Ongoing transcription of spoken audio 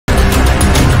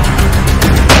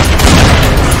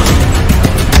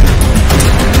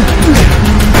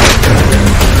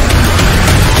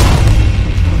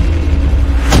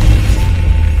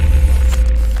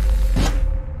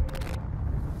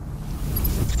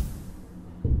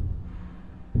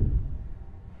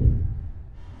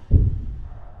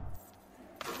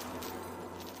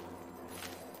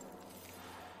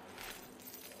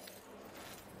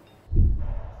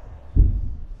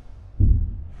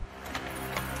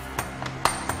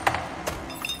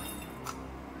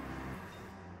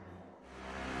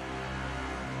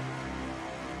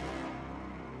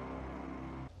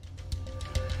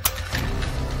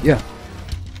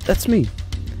That's me,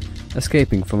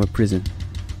 escaping from a prison.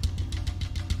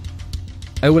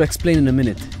 I will explain in a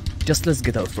minute. Just let's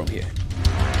get out from here.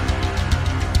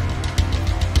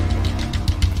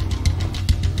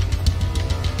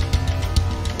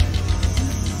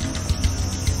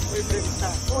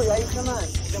 Uy, ayos naman.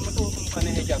 Tignan mo ito, kamukha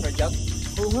ng Hijacker Jack.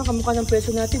 Oo nga, kamukha ng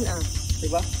preso natin ah.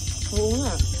 Diba? Oo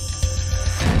nga.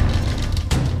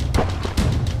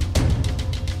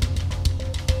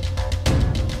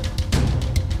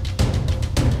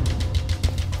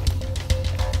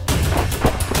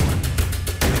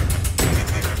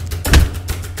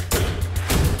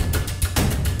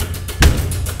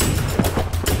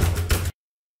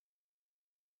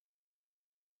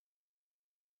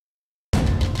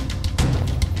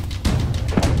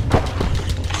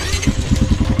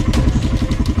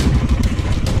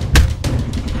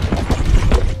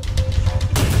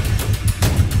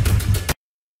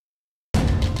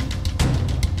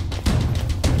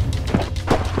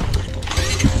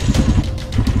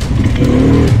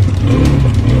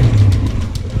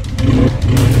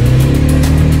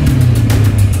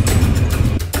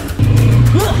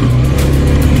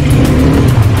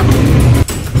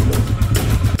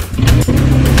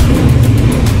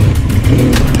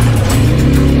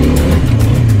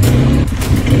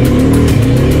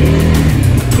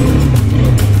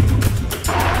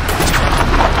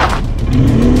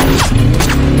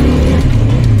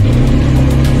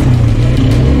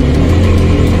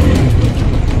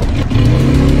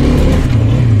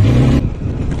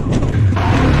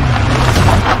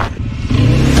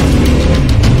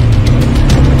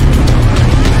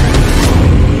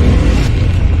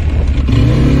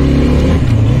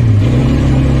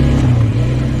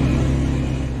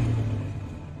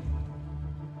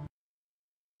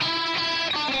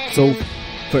 So,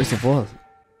 first of all,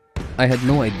 I had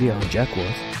no idea who Jack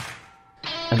was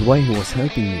and why he was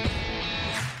helping me.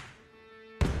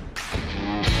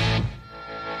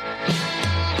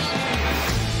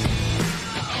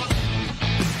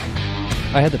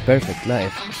 I had a perfect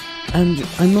life, and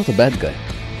I'm not a bad guy.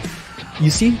 You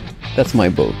see, that's my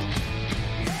boat.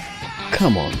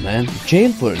 Come on, man,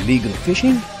 jail for illegal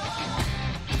fishing?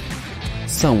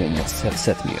 Someone must have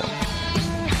set me up.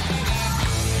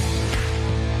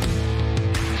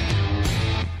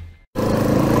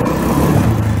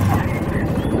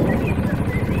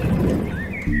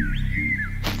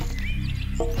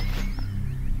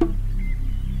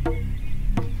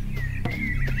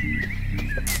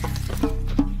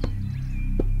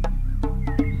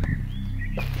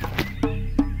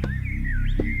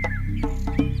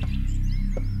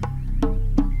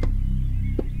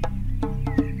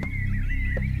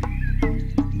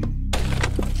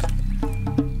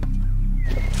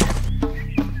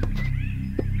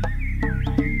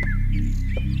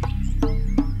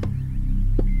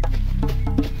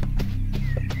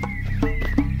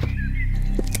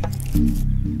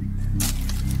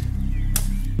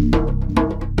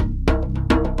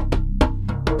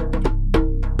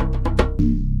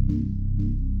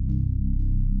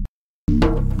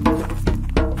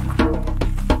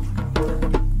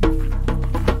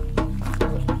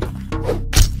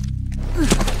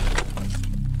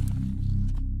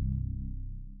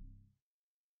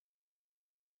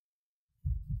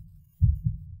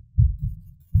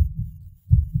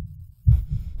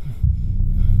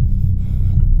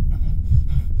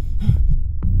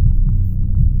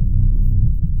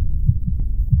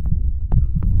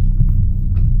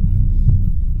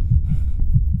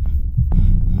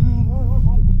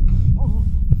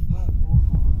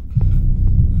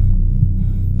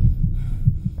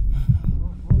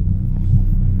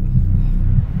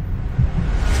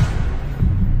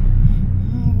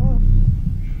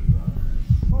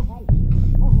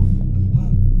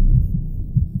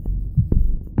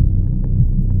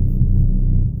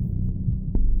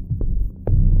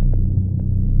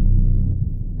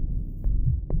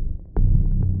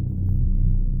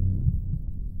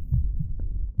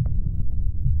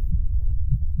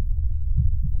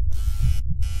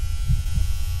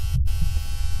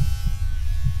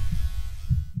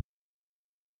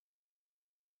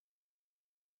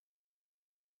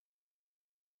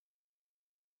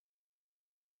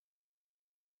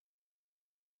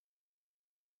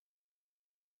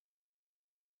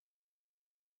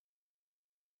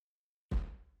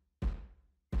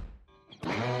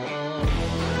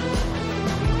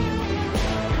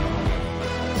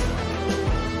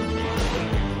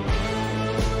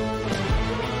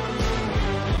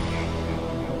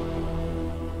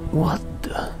 What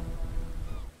the?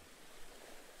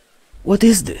 What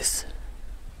is this?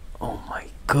 Oh my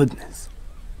goodness.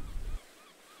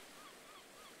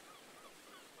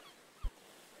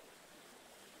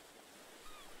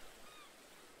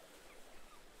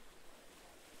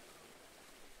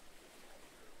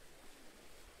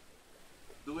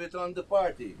 return the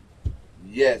party.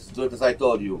 Yes, do it as I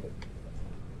told you.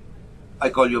 I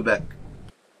call you back.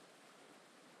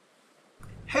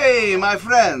 Hey, my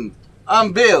friend,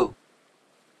 I'm Bill.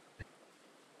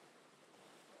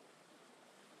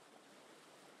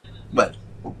 Well,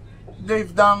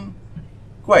 they've done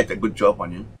quite a good job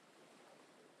on you.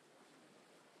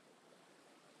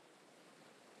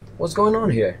 What's going on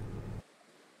here?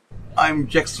 I'm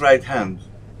Jack's right hand.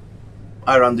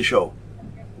 I run the show.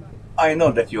 I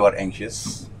know that you are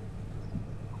anxious.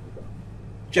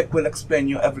 Jack will explain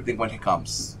you everything when he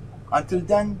comes. Until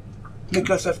then, make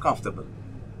yourself comfortable.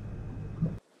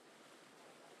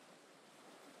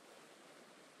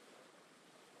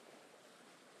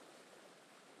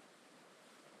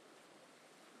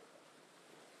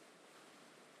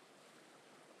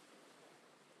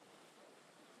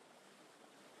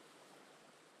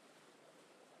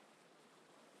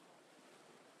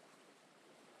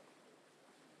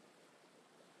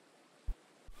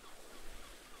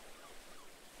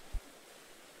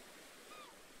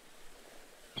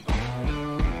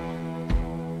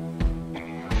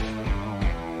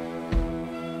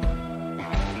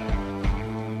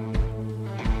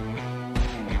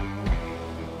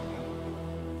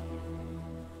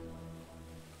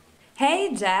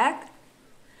 Hey Jack,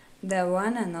 the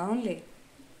one and only.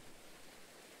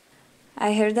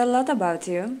 I heard a lot about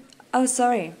you. Oh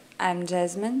sorry, I'm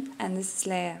Jasmine and this is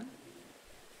Lian.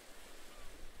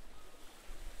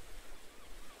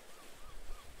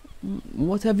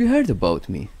 What have you heard about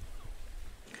me?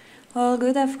 All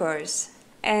good of course.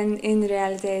 And in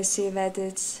reality I see that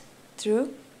it's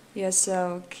true. You're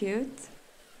so cute.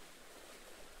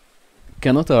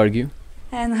 Cannot argue.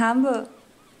 And humble.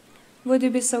 Would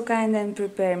you be so kind and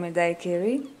prepare me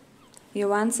daiquiri? You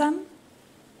want some?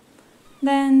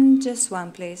 Then just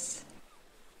one, please.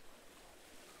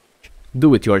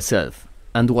 Do it yourself.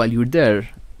 And while you're there,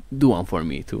 do one for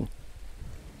me too.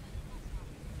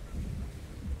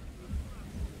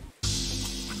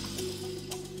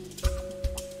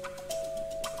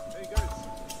 Hey guys,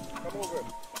 come over.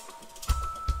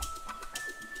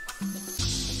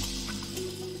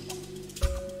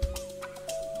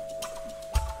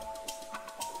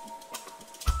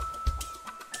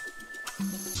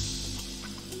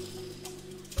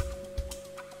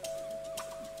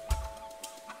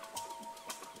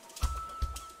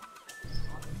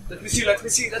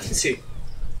 Let me see.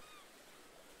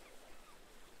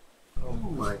 Oh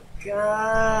my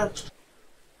god.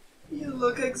 You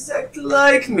look exactly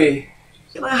like me.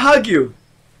 Can I hug you?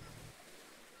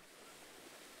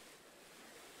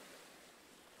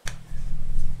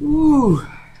 Ooh.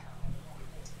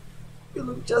 You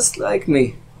look just like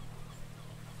me.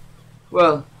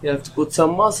 Well, you have to put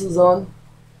some muscles on.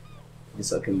 You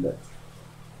suck in that.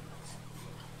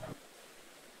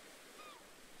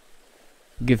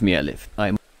 Give me a lift.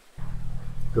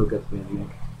 Go get me a drink.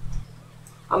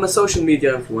 I'm a social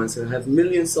media influencer. I have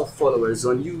millions of followers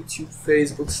on YouTube,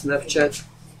 Facebook, Snapchat,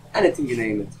 anything you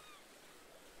name it.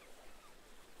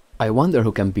 I wonder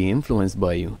who can be influenced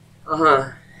by you.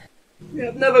 You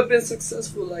have never been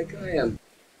successful like I am.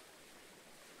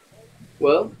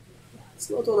 Well, it's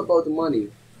not all about the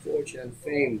money, fortune and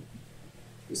fame.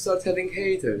 You start having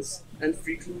haters and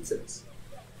recruiters.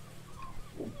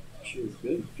 Cheers,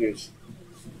 good. Cheers.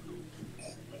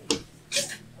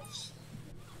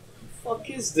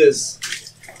 Fuck is this?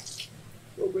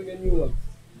 Go bring a new one.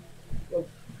 Go.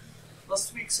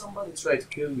 Last week somebody tried to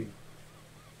kill me.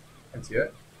 And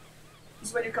here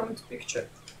is when you come into picture.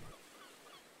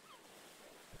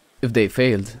 If they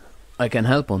failed, I can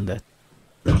help on that.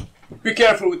 Be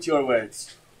careful with your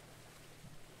words.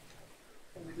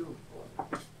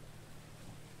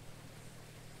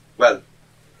 Well,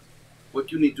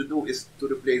 what you need to do is to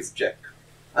replace Jack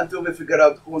until we figure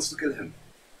out who wants to kill him.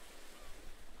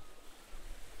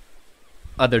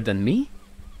 Other than me?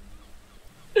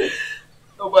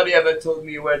 Nobody ever told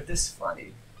me you were this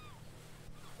funny.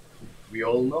 We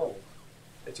all know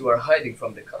that you are hiding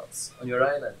from the cops on your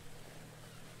island.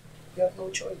 You have no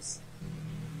choice.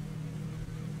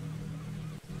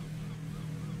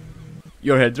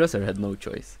 Your hairdresser had no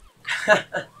choice.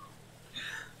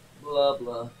 Blah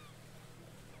blah.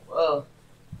 Well,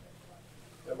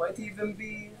 there might even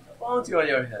be a bounty on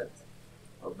your head.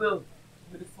 Oh, Bill,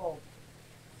 give me the phone.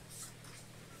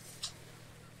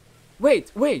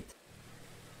 Wait!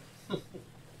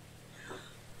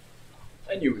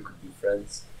 I knew we could be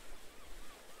friends.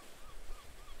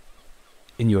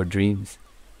 In your dreams.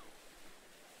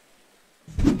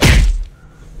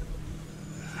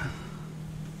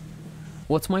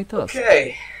 What's my task?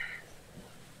 Okay.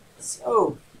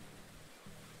 So,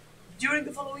 during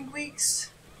the following weeks,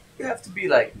 you have to be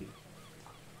like me.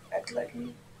 act like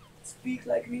me, speak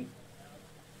like me,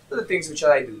 do the things which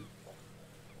I do.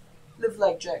 Live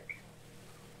like Jack.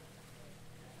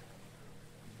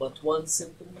 But one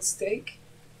simple mistake,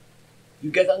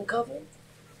 you get uncovered,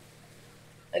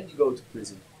 and you go to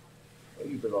prison, where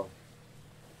you belong.